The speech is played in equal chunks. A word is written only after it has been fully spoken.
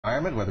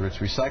environment, whether it's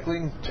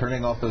recycling,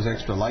 turning off those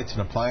extra lights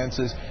and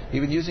appliances,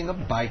 even using a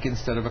bike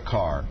instead of a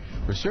car.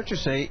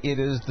 Researchers say it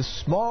is the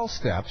small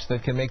steps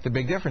that can make the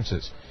big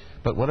differences.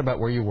 But what about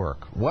where you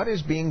work? What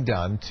is being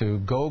done to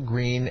go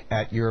green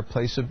at your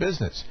place of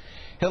business?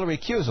 Hilary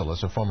Kusel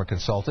is a former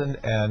consultant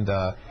and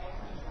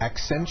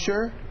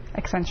Accenture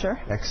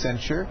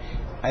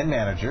and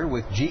manager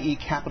with GE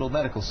Capital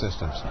Medical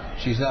Systems.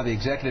 She's now the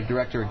executive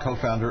director and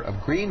co-founder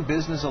of Green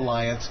Business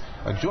Alliance,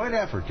 a joint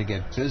effort to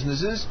get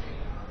businesses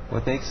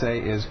what they say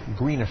is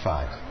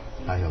greenified.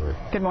 Hi, Hilary.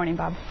 Good morning,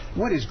 Bob.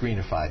 What is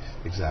greenified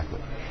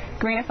exactly?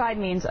 Greenified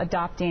means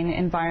adopting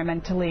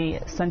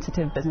environmentally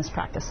sensitive business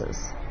practices.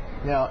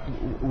 Now,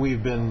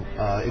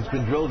 it's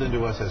been drilled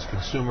into us as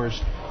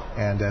consumers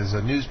and as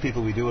news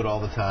people, we do it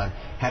all the time,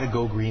 how to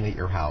go green at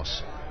your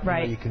house.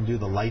 Right. You can do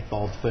the light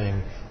bulb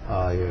thing.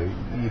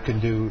 You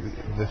can do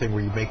the thing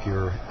where you make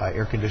your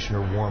air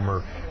conditioner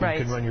warmer. Right.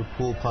 You can run your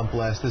pool pump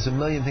less. There's a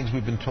million things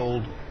we've been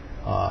told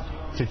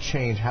to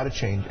change, how to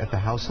change at the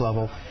house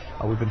level.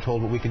 We've been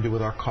told what we can do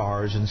with our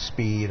cars and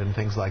speed and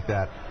things like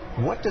that.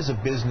 What does a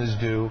business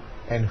do,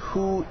 and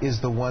who is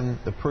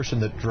the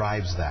person that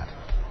drives that?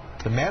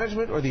 The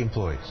management or the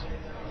employees?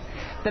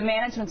 The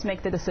managements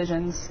make the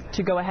decisions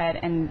to go ahead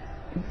and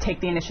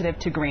take the initiative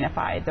to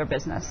greenify their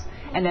business.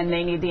 And then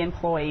they need the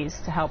employees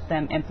to help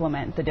them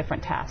implement the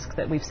different tasks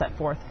that we've set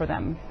forth for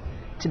them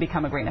to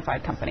become a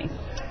greenified company.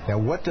 Now,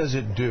 what does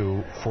it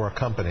do for a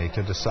company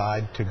to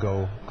decide to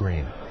go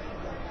green?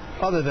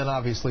 Other than,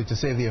 obviously, to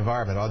save the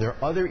environment, are there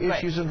other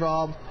issues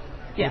involved?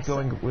 Yes,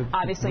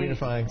 obviously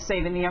greenifying?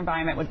 Saving the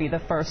environment would be the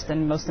first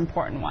and most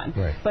important one.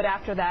 Right. But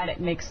after that, it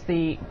makes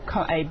a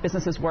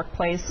business's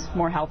workplace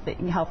more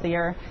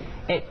healthier.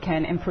 It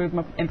can improve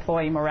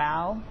employee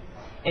morale.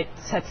 It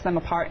sets them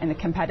apart in the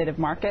competitive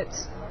market.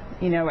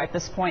 You know, at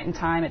this point in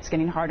time, it's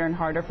getting harder and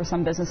harder for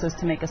some businesses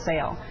to make a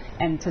sale.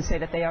 And to say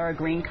that they are a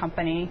green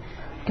company,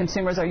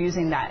 consumers are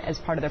using that as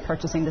part of their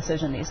purchasing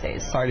decision these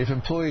days. All right, if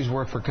employees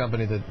work for a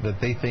company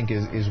that they think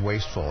is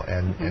wasteful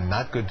and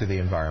not good to the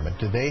environment,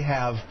 do they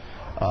have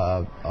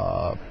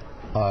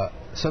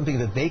something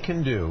that they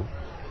can do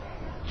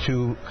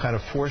to kind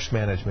of force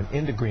management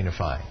into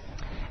greenifying?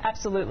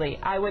 Absolutely.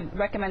 I would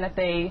recommend that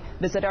they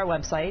visit our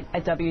website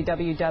at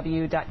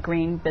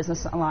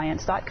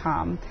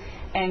www.greenbusinessalliance.com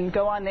and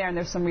go on there, and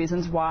there's some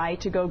reasons why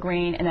to go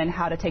green and then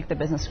how to take the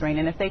business green.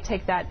 And if they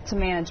take that to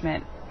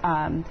management,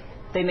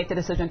 they make the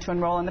decision to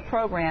enroll in the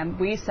program,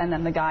 we send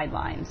them the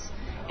guidelines.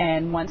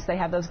 And once they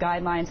have those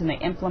guidelines and they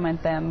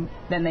implement them,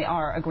 then they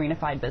are a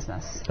greenified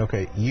business.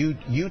 Okay.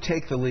 You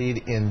take the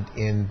lead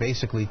in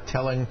basically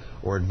telling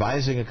or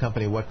advising a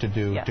company what to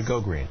do to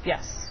go green.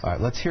 Yes. All right.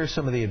 Let's hear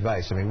some of the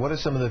advice. I mean, what are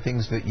some of the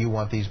things that you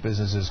want these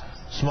businesses,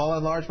 small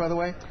and large, by the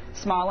way?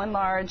 Small and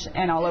large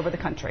and all over the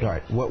country. All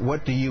right.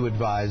 What do you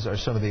advise are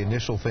some of the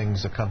initial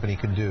things a company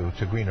can do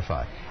to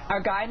greenify?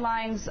 Our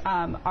guidelines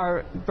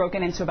are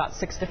broken into about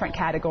 6 different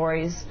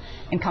categories,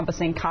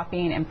 encompassing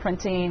copying and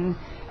printing,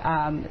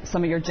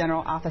 some of your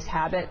general office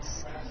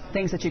habits,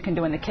 things that you can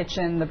do in the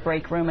kitchen, the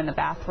break room, and the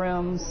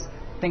bathrooms,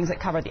 things that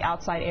cover the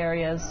outside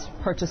areas,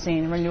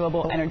 purchasing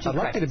renewable energy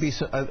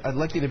credits. I'd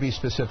like you to be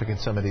specific in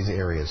some of these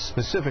areas.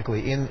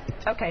 Specifically,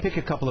 pick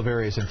a couple of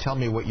areas and tell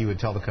me what you would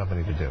tell the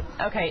company to do.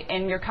 Okay,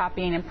 in your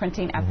copying and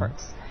printing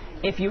efforts.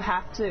 If you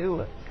have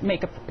to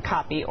make a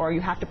copy or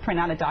you have to print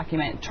out a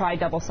document, try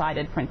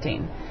double-sided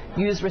printing.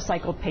 Use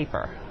recycled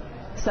paper.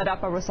 Set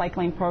up a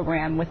recycling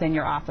program within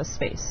your office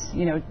space,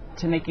 you know,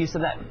 to make use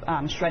of that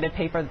shredded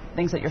paper,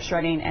 things that you're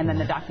shredding, and then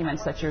the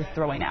documents that you're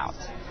throwing out.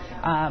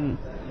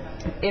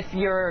 If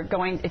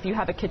you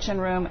have a kitchen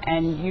room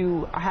and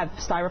you have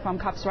styrofoam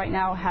cups right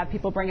now, have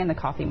people bring in the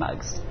coffee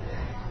mugs.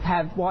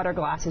 Have water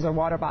glasses or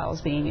water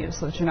bottles being used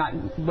so that you're not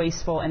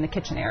wasteful in the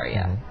kitchen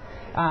area.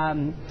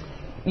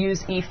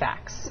 Use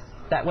e-fax.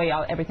 That way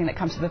everything that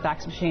comes to the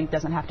fax machine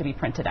doesn't have to be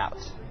printed out.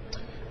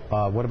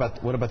 What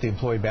about the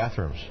employee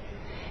bathrooms?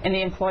 In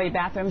the employee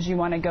bathrooms, you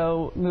want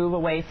to move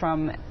away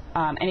from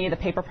any of the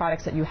paper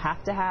products that you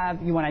have to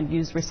have. You want to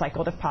use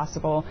recycled if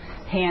possible.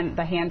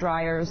 The hand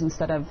dryers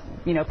instead of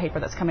paper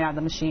that's coming out of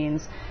the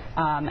machines.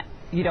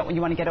 You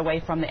want to get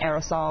away from the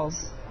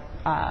aerosols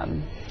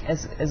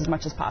as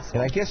much as possible.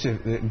 And I guess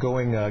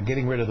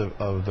getting rid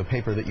of the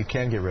paper that you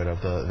can get rid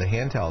of, the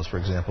hand towels, for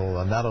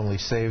example, not only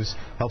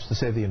helps to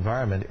save the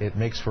environment, it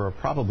makes for a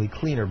probably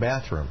cleaner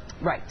bathroom.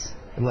 Right.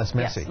 And less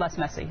messy. Yes, less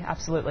messy,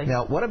 absolutely.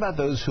 Now, what about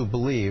those who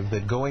believe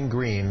that going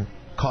green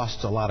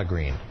costs a lot of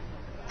green?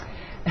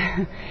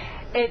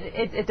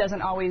 It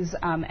doesn't always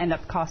end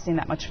up costing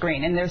that much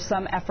green. And there's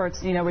some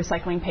efforts,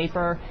 recycling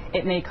paper,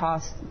 it may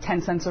cost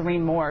 10 cents a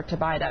ream more to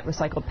buy that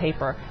recycled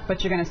paper,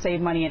 but you're going to save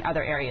money in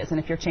other areas. And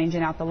if you're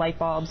changing out the light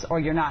bulbs or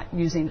you're not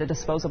using the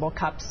disposable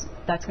cups,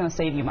 that's going to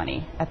save you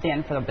money at the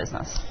end for the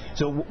business.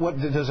 So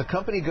does a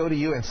company go to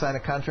you and sign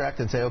a contract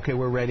and say, okay,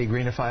 we're ready,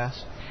 greenify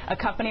us? A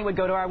company would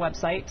go to our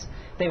website.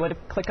 They would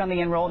click on the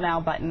Enroll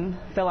Now button,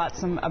 fill out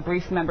a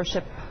brief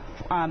membership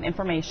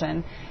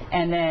information,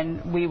 and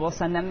then we will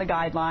send them the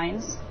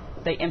guidelines.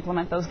 They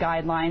implement those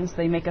guidelines.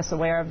 They make us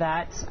aware of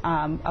that.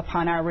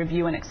 Upon our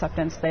review and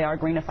acceptance, they are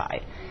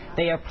greenified.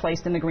 They are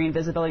placed in the Green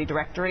Visibility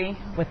Directory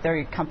with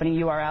their company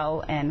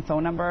URL and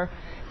phone number.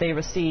 They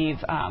receive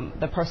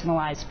the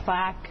personalized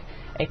plaque,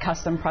 a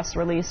custom press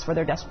release for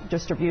their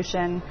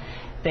distribution.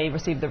 They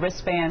receive the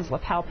wristbands,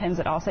 lapel pins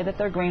that all say that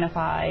they're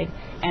greenified,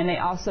 and they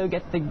also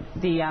get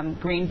the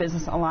Green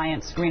Business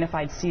Alliance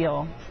greenified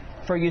seal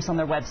for use on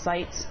their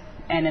website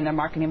and in their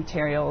marketing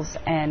materials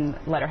and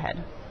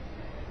letterhead.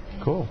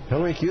 Cool.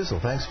 Hilary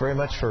Kusel, thanks very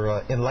much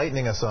for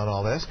enlightening us on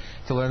all this.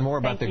 To learn more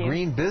about the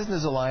Green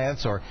Business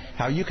Alliance or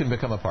how you can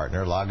become a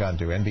partner, log on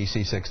to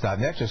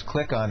NBC6.net. Just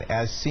click on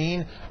As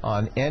Seen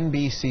on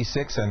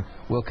NBC6 and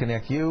we'll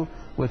connect you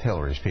with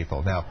Hilary's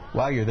people. Now,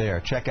 while you're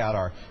there, check out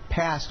our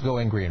past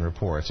Going Green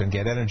reports and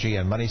get energy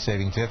and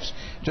money-saving tips.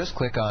 Just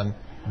click on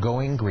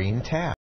Going Green tab.